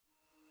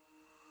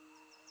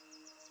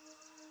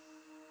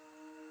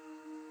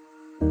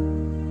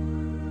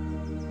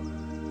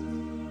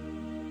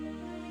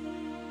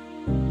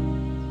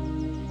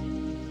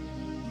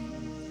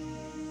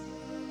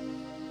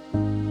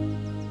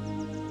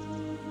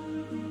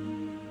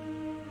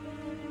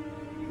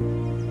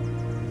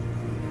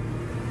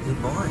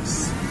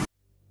voice.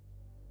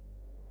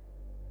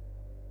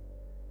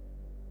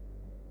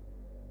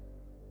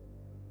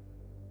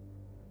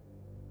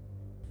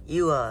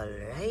 You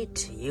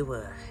alright? You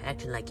were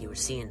acting like you were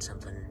seeing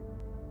something.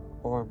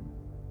 I'm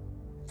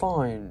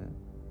fine,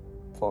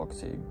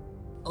 Foxy.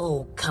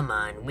 Oh, come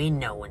on. We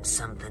know when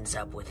something's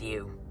up with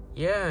you.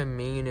 Yeah, I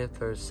mean, if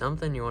there's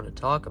something you want to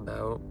talk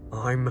about.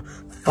 I'm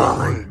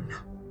fine.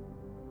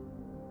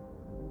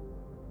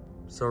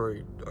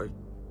 Sorry,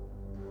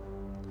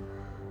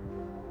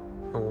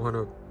 I want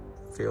to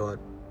feel at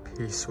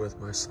peace with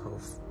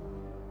myself.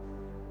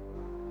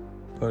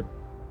 But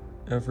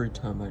every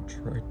time I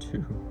try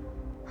to,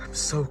 I'm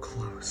so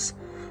close.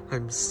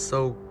 I'm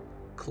so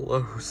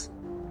close.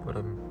 But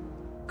I'm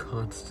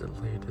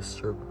constantly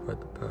disturbed by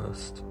the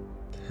past.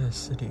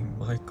 Cassidy,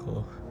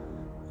 Michael,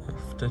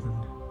 Afton,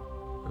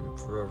 I'm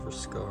forever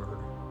scarred.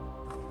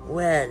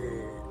 Well,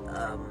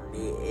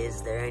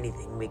 is there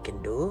anything we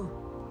can do?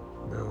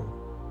 No.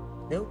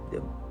 Nope.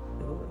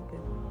 Okay.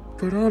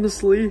 But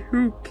honestly,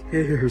 who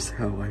cares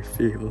how I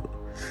feel?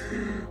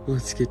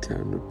 Let's get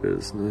down to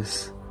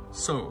business.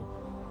 So,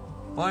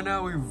 by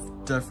now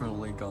we've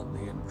definitely gotten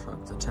the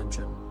animatronic's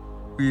attention.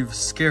 We've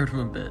scared him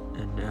a bit,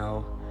 and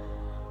now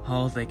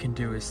all they can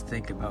do is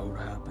think about what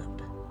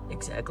happened.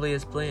 Exactly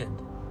as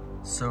planned.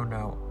 So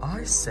now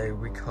I say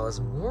we cause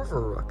more of a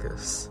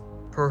ruckus.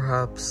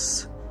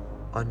 Perhaps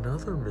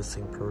another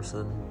missing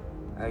person.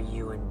 Are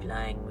you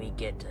implying we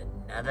get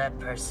another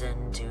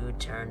person to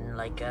turn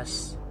like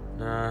us?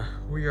 Nah,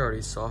 we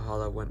already saw how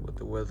that went with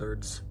the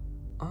wizards.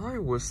 I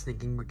was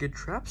thinking we could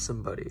trap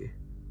somebody.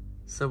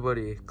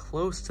 Somebody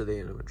close to the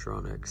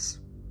animatronics.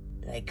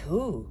 Like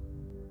who?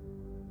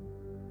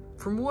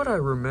 From what I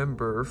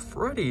remember,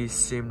 Freddy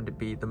seemed to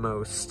be the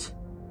most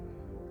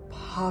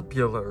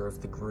popular of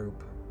the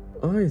group.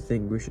 I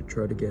think we should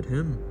try to get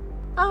him.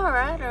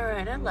 Alright,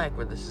 I like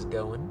where this is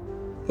going.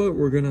 But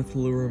we're gonna have to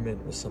lure him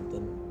in with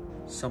something.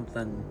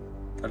 Something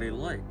that he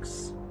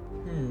likes.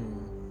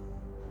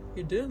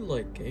 He did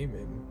like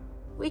gaming.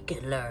 We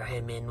could lure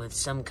him in with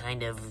some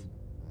kind of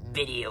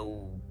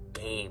video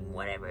game,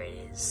 whatever it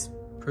is.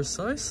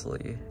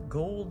 Precisely.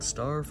 Gold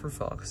star for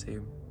Foxy.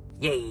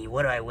 Yay,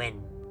 what do I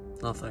win?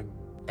 Nothing.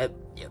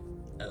 Yep.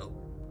 Oh.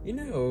 You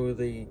know,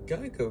 the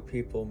Geico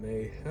people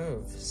may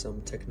have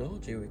some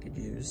technology we could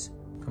use.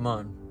 Come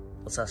on,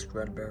 let's ask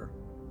Fredbear.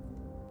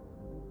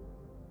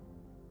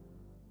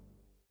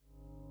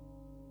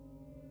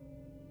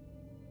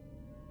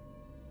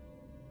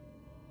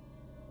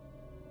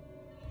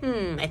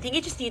 I think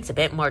it just needs a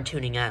bit more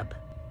tuning up.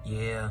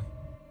 Yeah.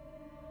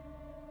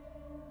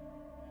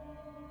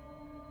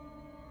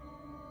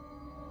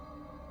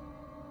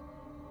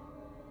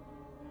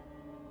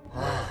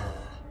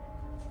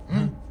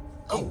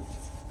 Oh,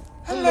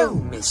 hello,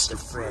 Mr.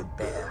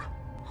 Fredbear.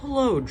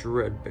 Hello,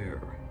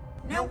 Dreadbear.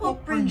 Now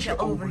what brings you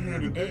over here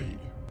today?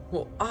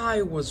 Well,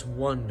 I was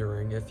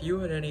wondering if you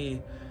had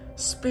any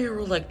spare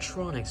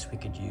electronics we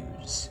could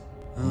use.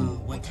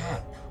 What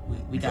type?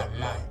 We got a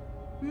lot.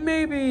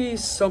 Maybe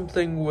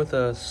something with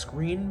a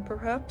screen,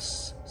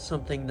 perhaps?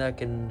 Something that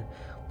can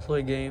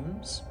play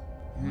games?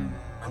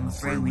 I'm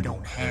afraid we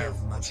don't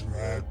have much of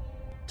that.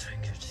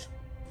 Dang it.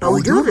 But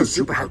we do have a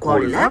super high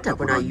quality laptop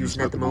we're not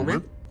using at the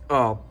moment.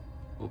 Oh,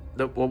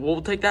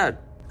 we'll take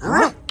that.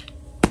 Alright.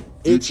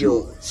 It's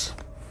yours.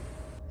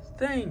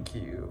 Thank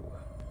you.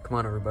 Come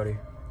on, everybody.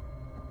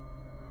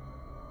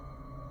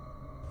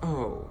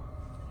 Oh,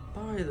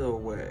 by the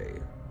way,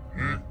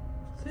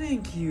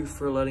 thank you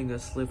for letting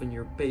us live in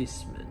your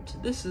basement.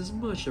 This is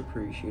much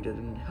appreciated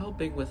and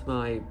helping with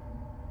my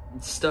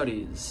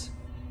studies.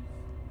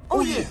 Oh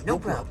yeah, no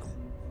problem.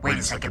 Wait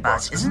a second,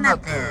 boss. Isn't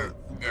that the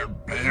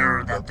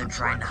bear that they're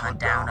trying to hunt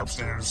down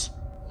upstairs?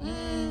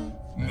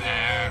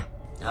 Nah.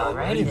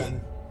 Alrighty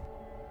then.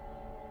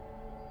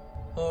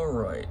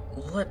 Alright,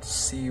 let's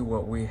see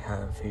what we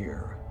have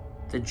here.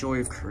 The Joy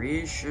of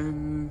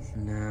Creation,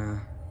 nah.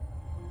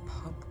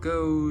 Pop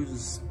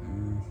Goes,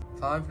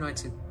 5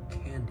 Nights at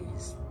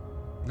Candy's,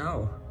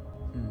 no.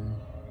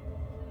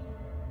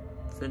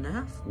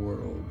 FNaF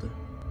World.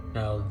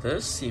 Now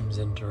this seems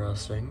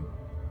interesting.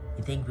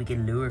 You think we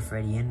could lure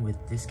Freddy in with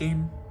this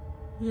game?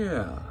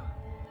 Yeah.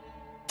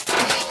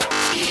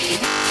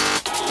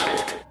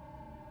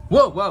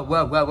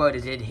 Whoa,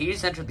 did he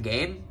just enter the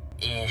game?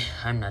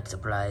 I'm not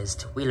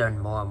surprised. We learn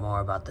more and more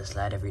about this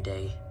lad every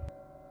day.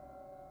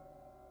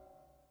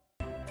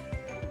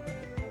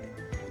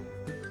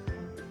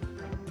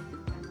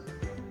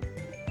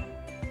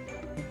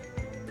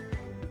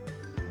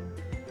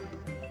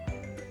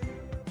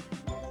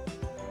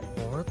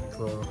 What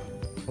the?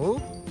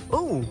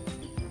 Oh!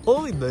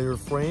 Hi there,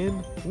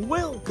 friend.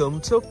 Welcome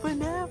to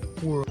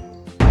FNaF World.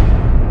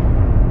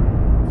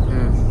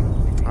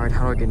 Alright,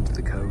 how do I get into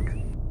the code?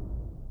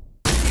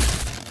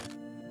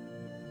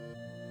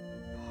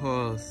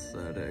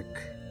 Pathetic.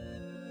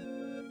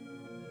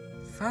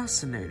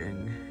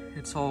 Fascinating.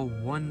 It's all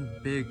one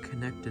big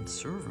connected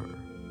server.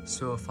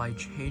 So if I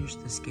change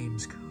this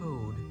game's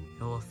code,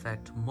 it'll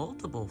affect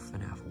multiple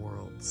FNaF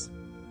worlds.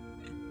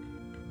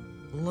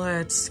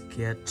 Let's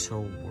get to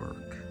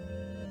work.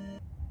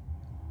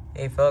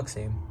 Hey,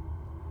 Foxy.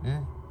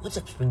 What's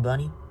up, Spring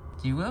Bunny?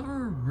 Do you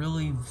ever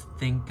really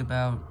think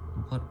about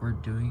what we're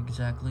doing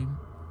exactly?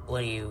 What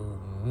do you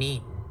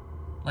mean?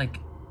 Like,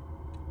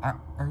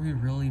 are we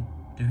really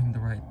doing the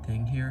right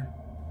thing here?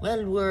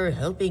 Well, we're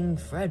helping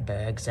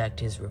Fredbear exact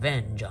his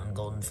revenge on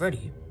Golden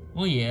Freddy.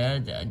 Well, yeah,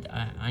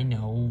 I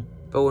know.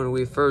 But when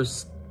we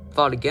first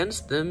fought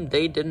against them,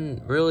 they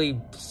didn't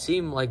really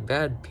seem like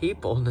bad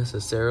people,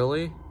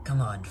 necessarily. Come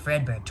on,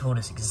 Fredbear told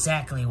us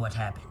exactly what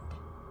happened.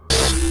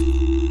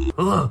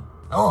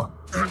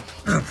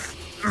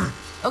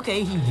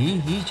 Okay,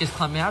 he's just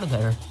climbing out of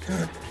there.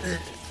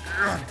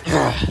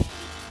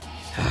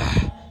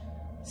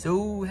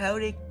 So,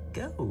 how'd it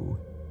go?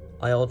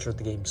 I altered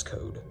the game's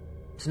code.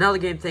 So now the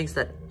game thinks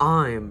that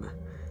I'm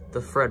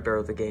the Fredbear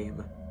of the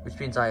game, which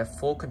means I have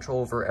full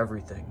control over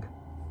everything.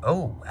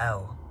 Oh,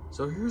 wow.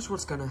 So here's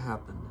what's gonna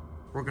happen.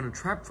 We're gonna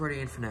trap Freddy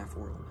in FNaF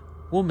World.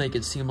 We'll make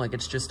it seem like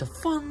it's just a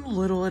fun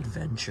little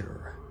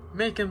adventure.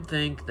 Make him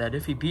think that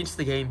if he beats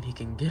the game, he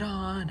can get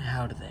on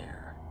out of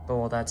there. But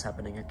while that's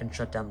happening, I can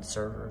shut down the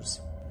servers.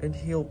 And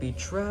he'll be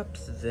trapped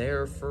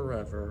there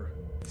forever.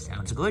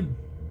 Sounds good.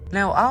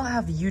 Now, I'll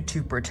have you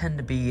two pretend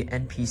to be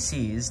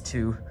NPCs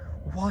to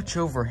watch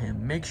over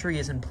him, make sure he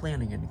isn't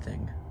planning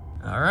anything.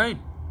 Alright,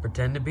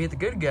 pretend to be the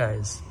good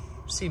guys.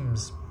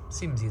 Seems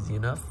easy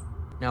enough.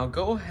 Now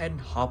go ahead and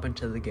hop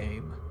into the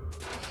game.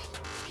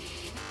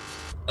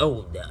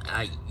 Oh,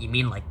 you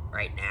mean like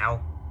right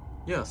now?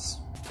 Yes.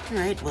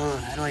 Alright, well,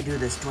 how do I do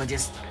this? Do I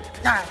just...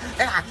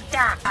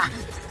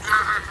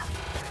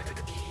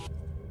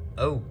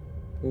 Oh.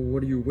 Well,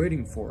 what are you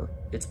waiting for?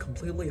 It's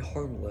completely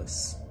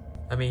harmless.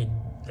 I mean,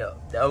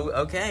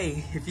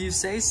 okay, if you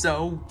say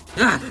so.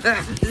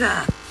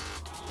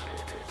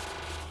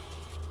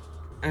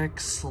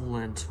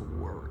 Excellent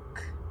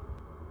work.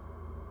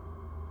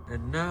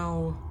 And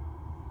now,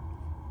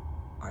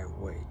 I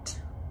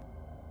wait.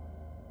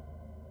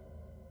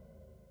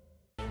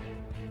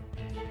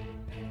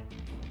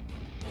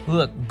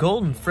 Look,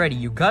 Golden Freddy,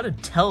 you gotta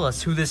tell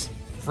us who this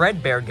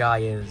Fredbear guy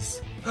is.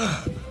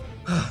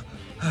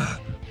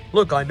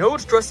 Look, I know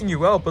it's stressing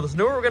you out, but there's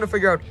no way we're gonna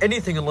figure out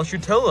anything unless you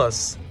tell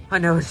us. I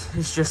know,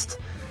 it's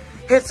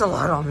a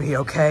lot on me,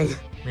 okay?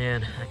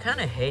 Man, I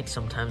kinda hate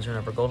sometimes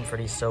whenever Golden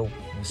Freddy's so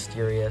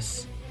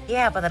mysterious.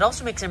 Yeah, but that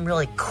also makes him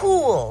really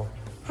cool.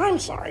 I'm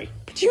sorry,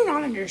 but do you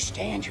not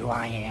understand who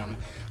I am?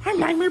 I'm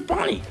Nightmare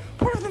Bonnie,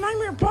 part of the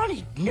Nightmare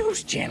Bonnie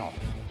news channel.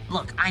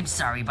 Look, I'm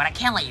sorry, but I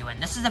can't let you in.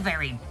 This is a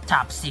very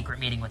top secret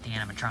meeting with the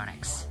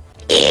animatronics.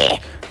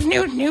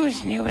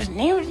 News.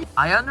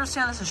 I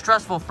understand this is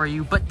stressful for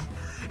you, but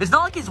it's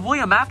not like he's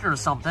William Afton or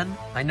something.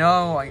 I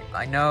know. I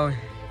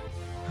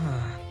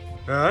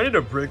need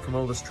a break from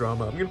all this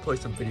drama. I'm gonna play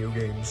some video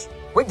games.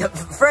 Wait,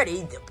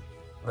 Freddy?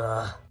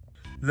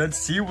 Let's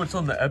see what's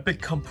on the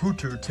epic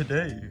computer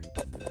today.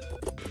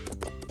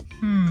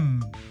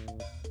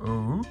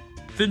 Oh?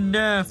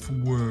 FNaF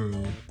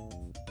World.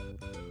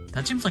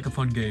 That seems like a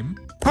fun game.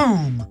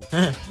 Boom!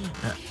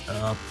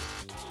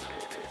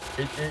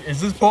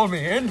 Is this Paul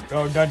Man?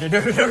 No, not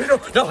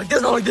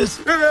like this,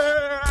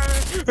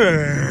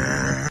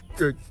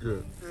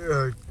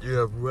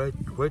 Yeah,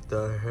 what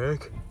the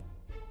heck?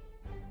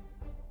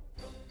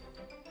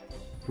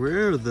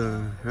 Where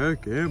the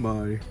heck am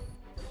I?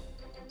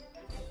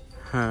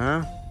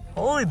 Huh?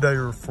 Hi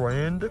there,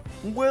 friend.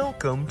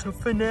 Welcome to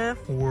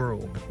FNaF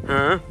World.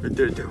 Huh?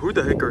 Who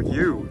the heck are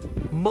you?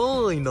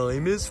 My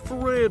name is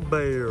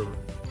Fredbear.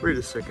 Wait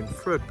a second,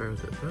 Fredbear,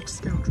 that's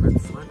the guy I'm trying to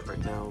find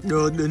right now.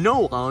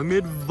 No, I'm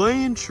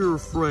Adventure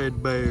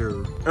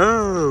Fredbear.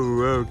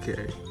 Oh,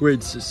 okay.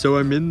 Wait, so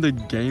I'm in the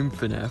game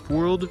FNaF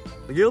World?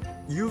 Yep,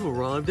 you've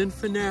arrived in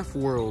FNaF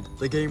World,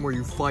 the game where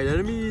you fight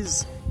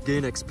enemies,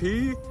 gain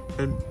XP,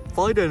 and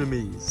fight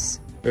enemies.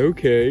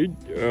 Okay,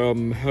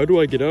 how do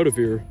I get out of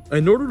here?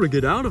 In order to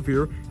get out of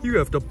here, you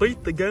have to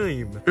beat the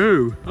game.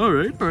 Oh,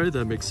 alright,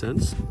 that makes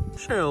sense.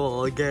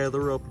 Shall I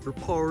gather up your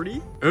party?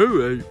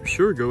 Oh,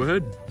 sure, go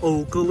ahead.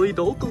 Oakley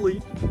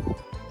dokley.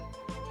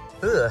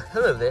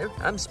 Hello there,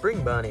 I'm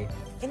Spring Bunny.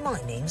 And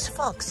my name's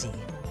Foxy.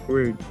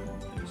 Wait,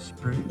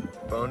 Spring,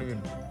 Bonnie,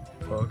 and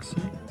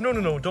Foxy?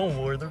 No, don't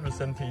worry, they're just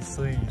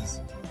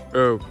NPCs.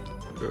 Oh,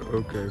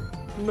 okay.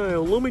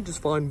 Now, let me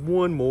just find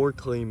one more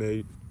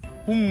claymate.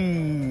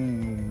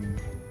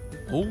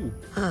 Oh.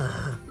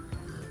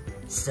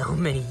 So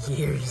many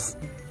years.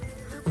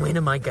 When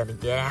am I gonna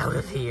get out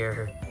of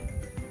here?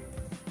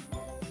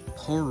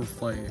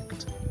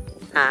 Perfect.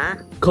 Huh?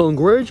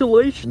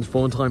 Congratulations,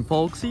 Funtime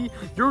Foxy.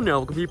 You're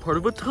now gonna be part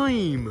of a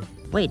team.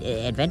 Wait,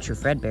 Adventure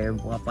Fredbear,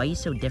 why are you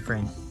so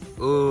different?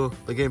 The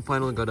game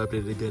finally got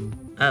updated again.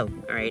 Oh,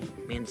 alright.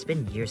 Man, it's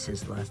been years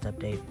since the last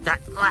update.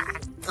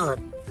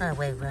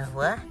 Wait,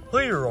 what?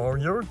 Here are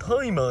your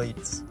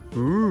teammates.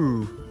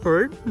 Ooh,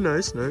 alright,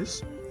 nice.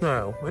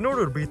 Now, in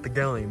order to beat the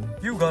game,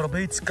 you gotta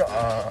beat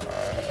Scott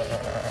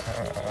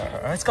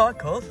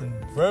Cousin.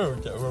 Whoa,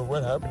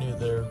 what happened to you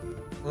there?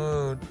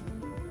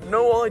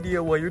 No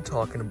idea what you're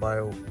talking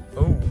about.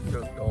 Oh,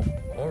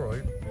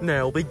 alright.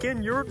 Now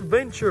begin your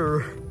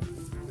adventure.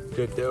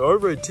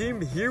 Alright,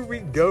 team, here we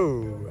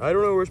go. I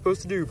don't know what we're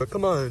supposed to do, but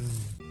come on.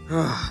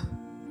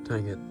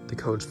 Dang it, the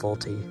code's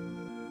faulty.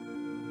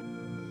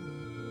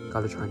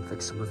 Gotta try and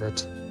fix some of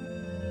it.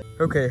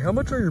 Okay, how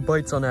much are your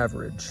bites on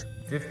average?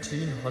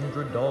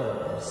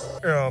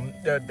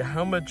 $1,500.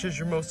 How much is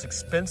your most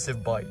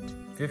expensive bite?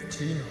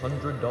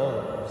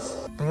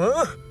 $1,500.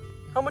 Huh?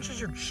 How much is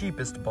your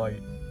cheapest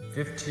bite?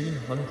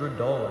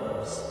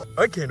 $1,500.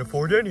 I can't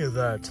afford any of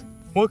that.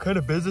 What kind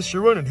of business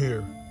you running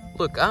here?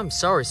 Look, I'm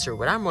sorry, sir,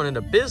 but I'm running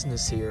a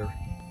business here.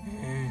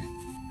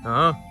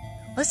 Huh?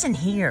 Listen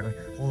here,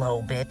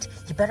 Lowbit.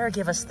 You better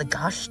give us the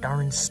gosh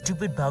darn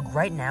stupid bug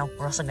right now,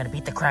 or else I'm gonna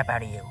beat the crap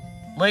out of you.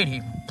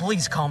 Lady,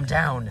 please calm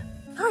down.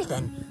 Alright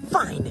then,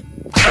 fine.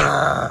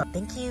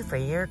 Thank you for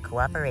your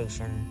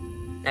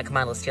cooperation. Now come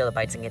on, let's steal the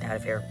bites and get out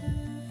of here.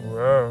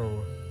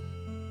 Wow.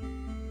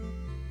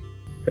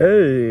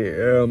 Hey,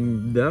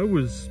 that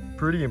was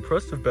pretty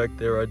impressive back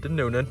there. I didn't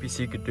know an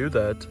NPC could do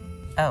that.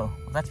 Oh,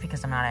 well that's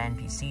because I'm not an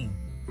NPC.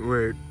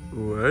 Wait,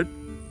 what?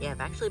 Yeah,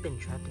 I've actually been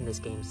trapped in this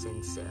game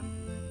since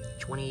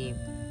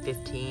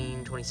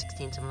 2015,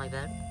 2016, something like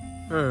that.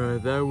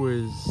 That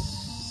was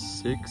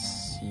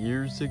 6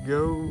 years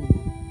ago?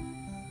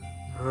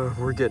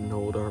 We're getting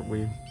old, aren't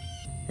we?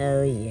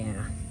 Oh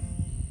yeah.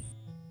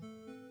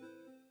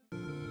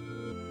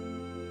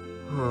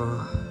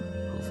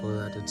 Hopefully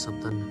that did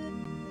something.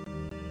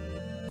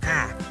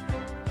 Ah.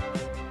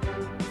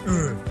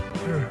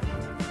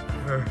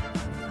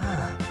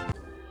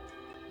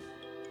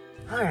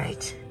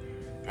 Alright.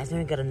 I think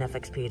we got enough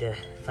XP to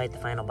fight the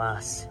final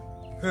boss.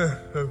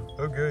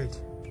 Oh, great.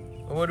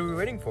 Well, what are we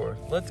waiting for?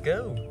 Let's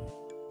go.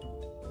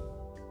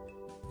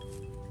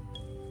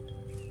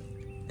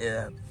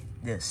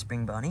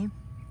 Spring Bonnie?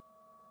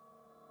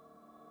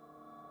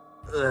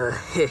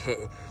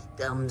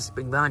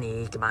 Spring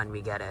Bonnie, come on,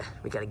 we gotta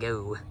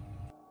go.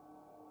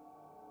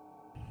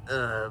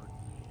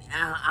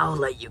 I'll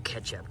let you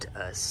catch up to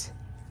us.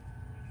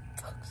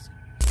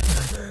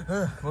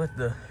 What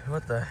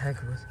the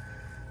heck was...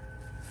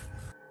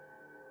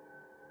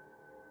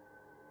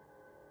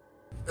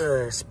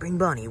 Spring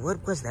Bonnie,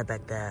 what was that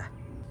back there?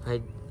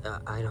 I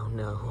don't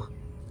know.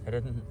 I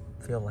didn't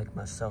feel like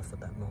myself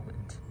at that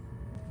moment.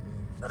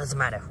 It doesn't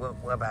matter,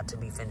 we're about to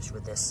be finished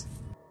with this.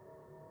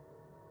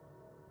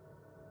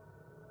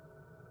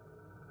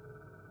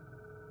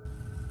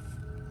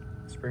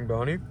 Spring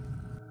Bonnie?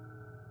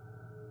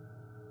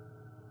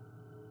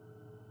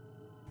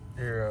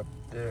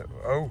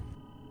 Oh.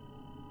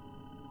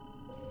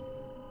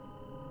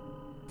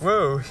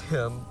 Whoa,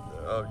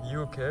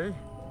 you okay?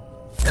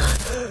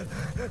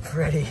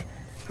 Freddy.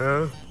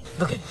 Huh?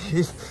 Look,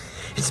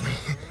 it's me.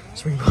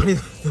 Spring Bonnie,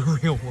 the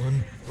real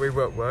one. Wait,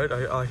 what?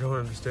 I don't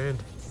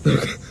understand.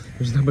 Look,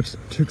 there's not much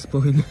to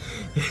explain.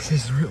 This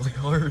is really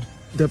hard.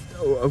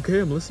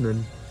 Okay, I'm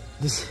listening.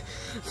 This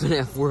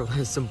FNaF World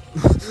has some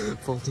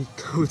faulty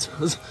codes.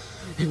 I was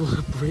able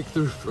to break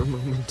through for a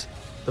moment.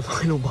 The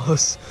final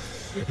boss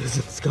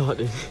isn't Scott,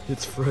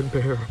 it's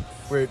Fredbear.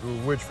 Wait,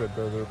 which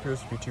Fredbear? There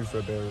appears to be two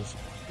Fredbears.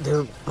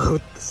 They're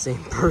both the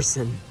same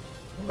person.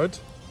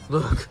 What?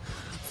 Look,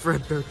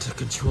 Fredbear took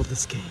control of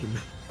this game.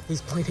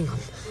 He's planning on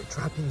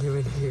trapping you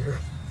in here.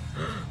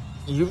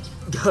 You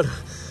gotta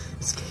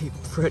escape,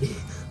 Freddy,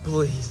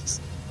 please.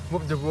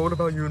 What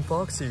about you and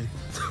Foxy?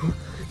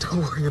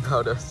 Don't worry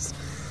about us.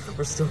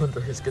 We're still under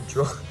his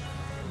control.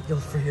 You'll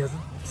free us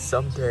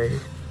someday.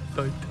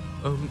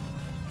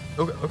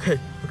 Okay.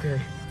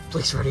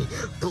 Please, Freddy,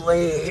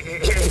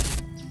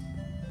 please.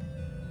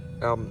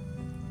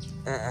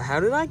 How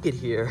did I get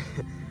here?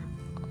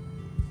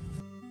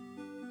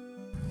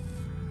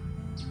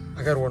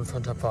 I got one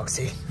front on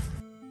Foxy.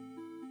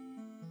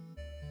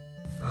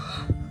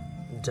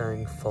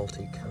 Dang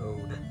faulty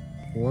code.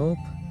 Well,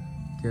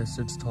 guess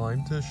it's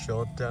time to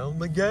shut down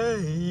the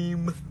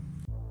game.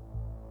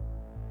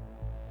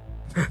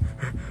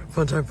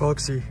 Fun time,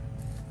 Foxy.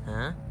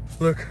 Huh?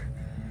 Look,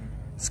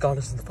 Scott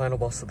isn't the final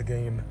boss of the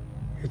game.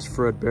 It's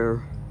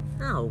Fredbear.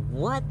 Oh,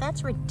 what?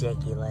 That's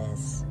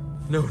ridiculous.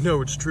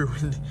 No, it's true,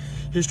 and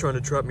he's trying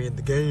to trap me in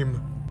the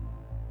game.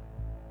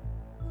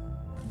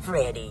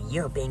 Freddy,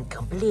 you're being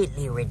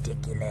completely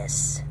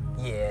ridiculous.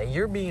 Yeah,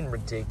 you're being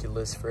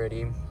ridiculous,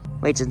 Freddy.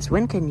 Wait, since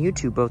when can you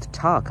two both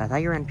talk? I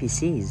thought you were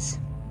NPCs.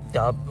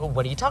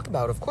 What do you talk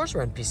about? Of course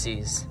we're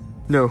NPCs.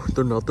 No,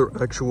 they're not. They're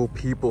actual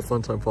people,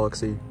 Funtime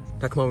Foxy.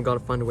 Now come on, we gotta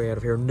find a way out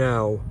of here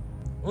now.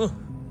 Oh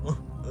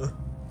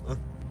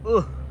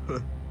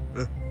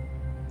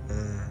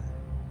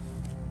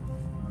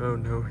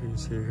no,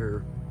 he's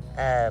here.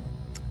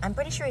 I'm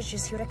pretty sure he's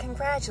just here to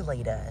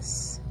congratulate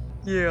us.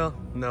 Yeah,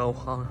 no,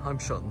 I'm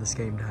shutting this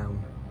game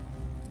down.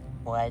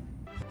 What?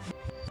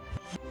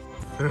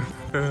 Come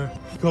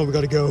on, we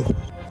gotta go.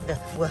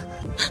 What?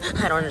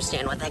 I don't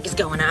understand what the heck is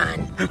going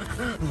on.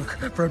 Look,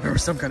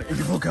 Fredbear's some kind of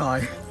evil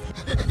guy.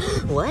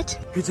 What?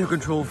 He took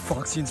control of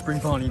Foxy and Spring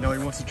Bonnie. Now he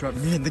wants to trap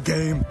me in the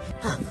game.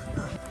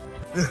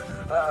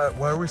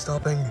 Why are we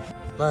stopping?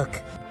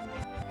 Look.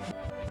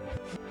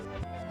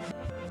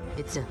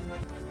 It's a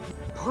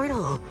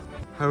portal.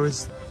 How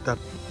is that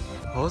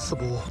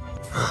possible?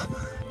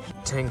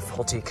 Dang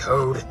faulty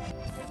code.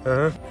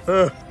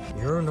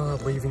 You're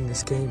not leaving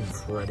this game,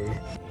 Freddy.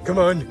 Come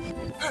on!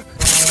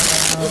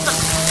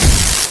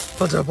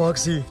 What's up,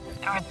 Foxy?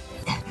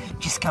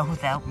 Just go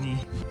without me.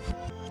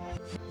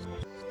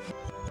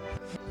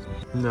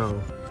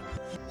 No.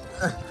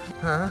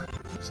 Huh?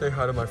 Say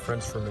hi to my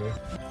friends for me.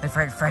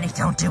 Freddy,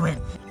 don't do it.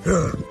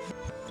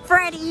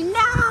 Freddy,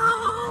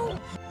 no!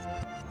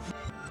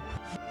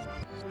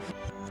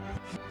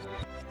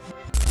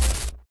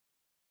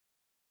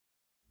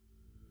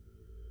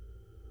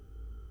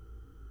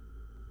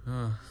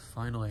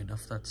 Finally,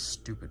 enough of that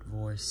stupid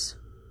voice.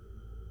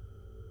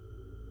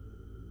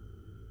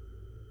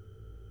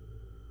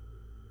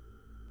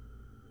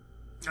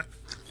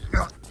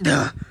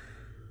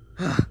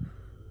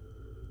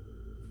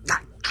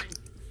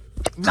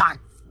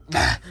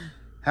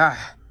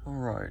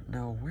 Alright,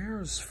 now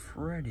where's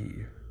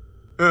Freddy?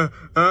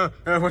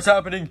 What's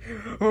happening?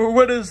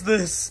 What is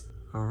this?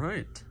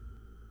 Alright.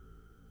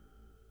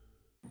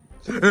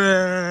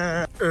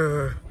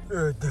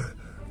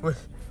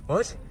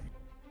 What?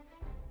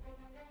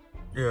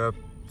 Yeah,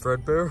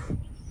 Fredbear?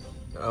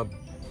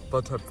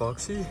 Butthead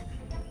Foxy?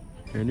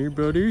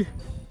 Anybody?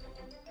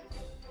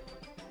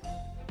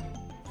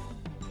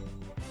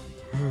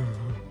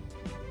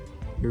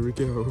 Here we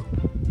go.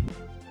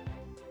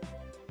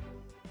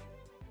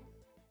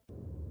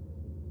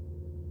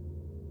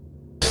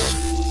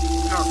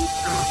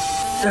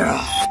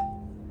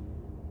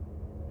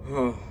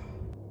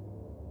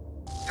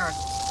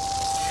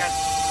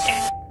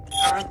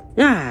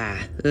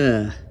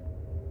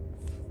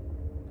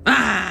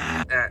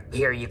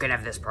 Here, you can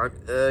have this part.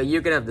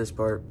 You can have this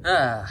part.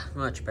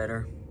 Much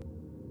better.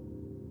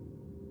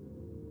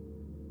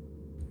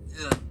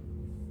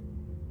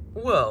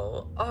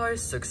 Well, I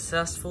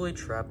successfully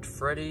trapped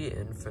Freddy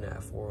in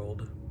FNaF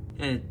World.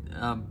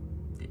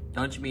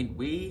 Don't you mean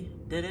we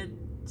did it,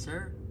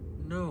 sir?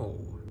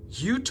 No.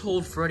 You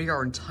told Freddy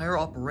our entire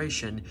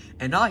operation,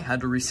 and I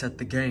had to reset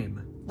the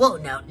game. Whoa,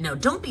 now,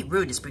 don't be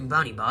rude to Spring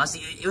Bonnie, boss.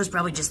 It was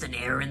probably just an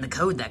error in the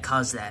code that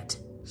caused that.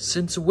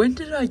 Since when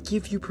did I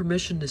give you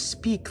permission to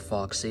speak,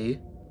 Foxy?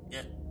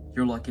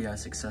 You're lucky I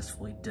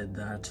successfully did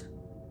that.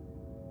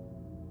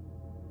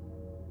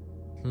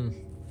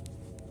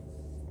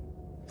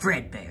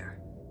 Fredbear.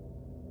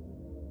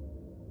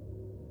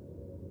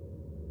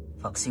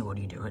 Foxy, what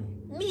are you doing?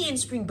 Me and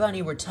Spring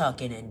Bunny were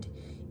talking, and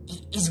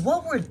is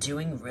what we're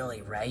doing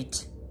really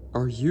right?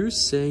 Are you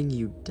saying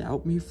you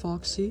doubt me,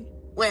 Foxy?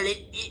 Well,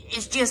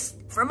 it's just,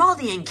 from all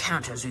the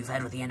encounters we've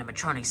had with the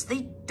animatronics,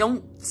 they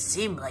don't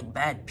seem like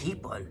bad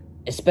people.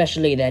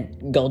 Especially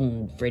that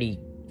Golden Freddy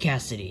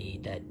Cassidy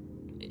that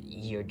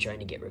you're trying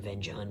to get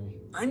revenge on.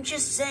 I'm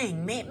just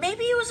saying,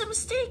 maybe it was a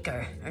mistake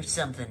or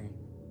something.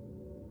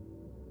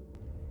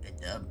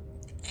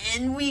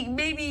 And we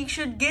maybe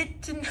should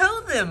get to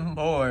know them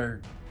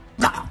more.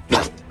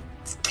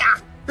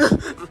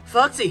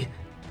 Foxy!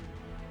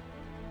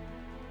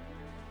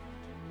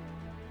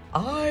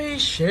 I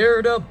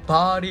shared a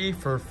body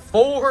for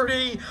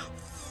 40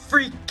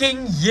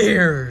 freaking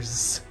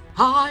years.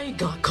 I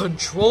got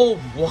control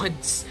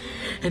once,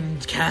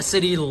 and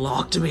Cassidy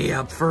locked me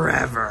up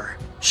forever.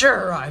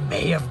 Sure, I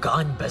may have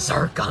gone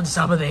berserk on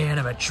some of the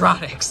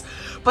animatronics,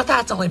 but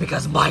that's only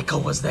because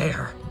Michael was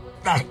there.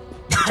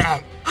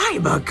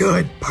 I'm a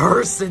good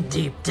person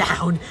deep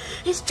down.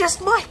 It's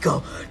just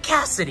Michael,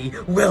 Cassidy,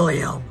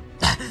 William.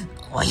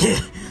 Well,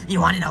 you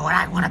want to know what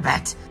I want to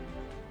bet?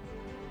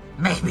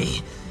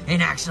 Maybe,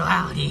 in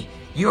actuality,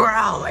 you were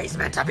always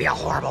meant to be a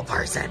horrible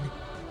person.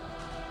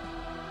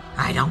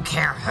 I don't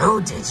care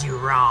who did you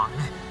wrong.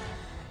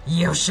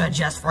 You should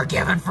just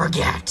forgive and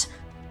forget.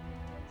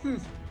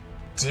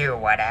 Do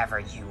whatever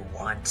you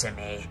want to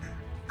me.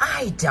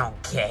 I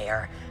don't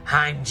care.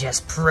 I'm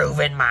just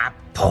proving my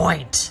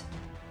point.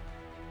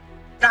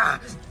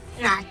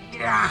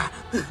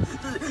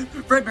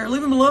 Fredbear,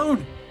 leave him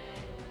alone!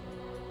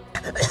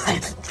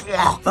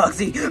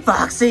 Foxy!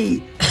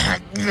 Foxy!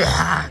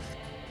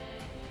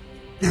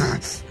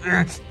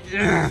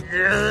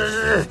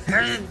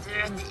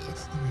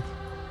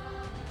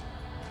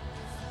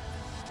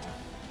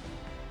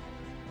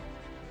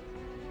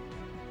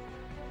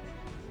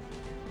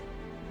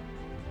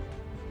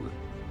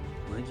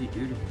 What'd you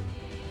do to him?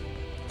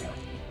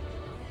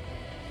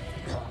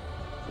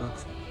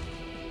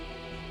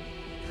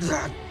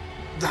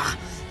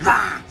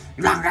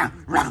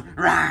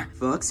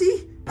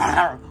 Foxy?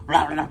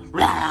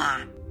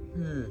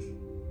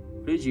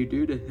 What did you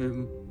do to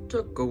him?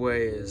 Took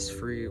away his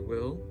free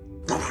will.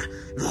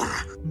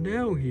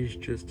 Now he's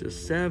just a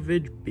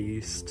savage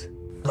beast.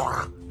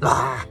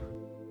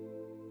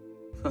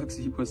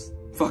 Foxy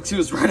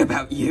was right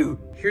about you.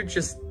 You're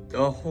just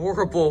a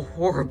horrible,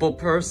 horrible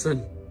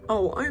person.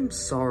 Oh, I'm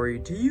sorry.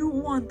 Do you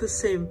want the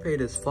same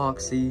fate as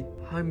Foxy?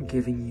 I'm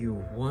giving you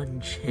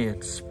one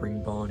chance,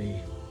 Spring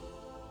Bonnie.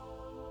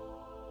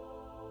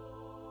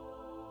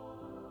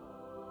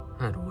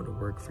 I don't want to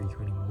work for you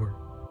anymore.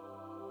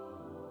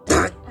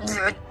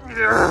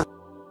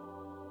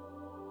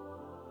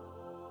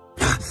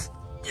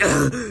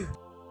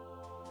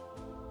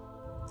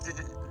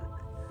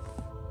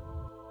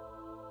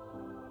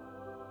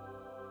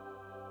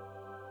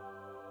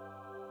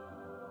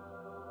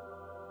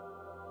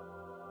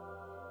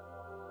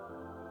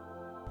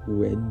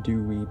 When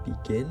do we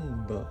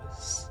begin,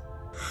 Buzz?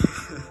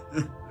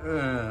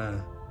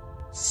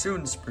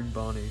 Soon, Spring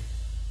Bonnie.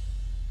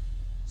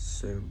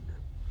 Soon.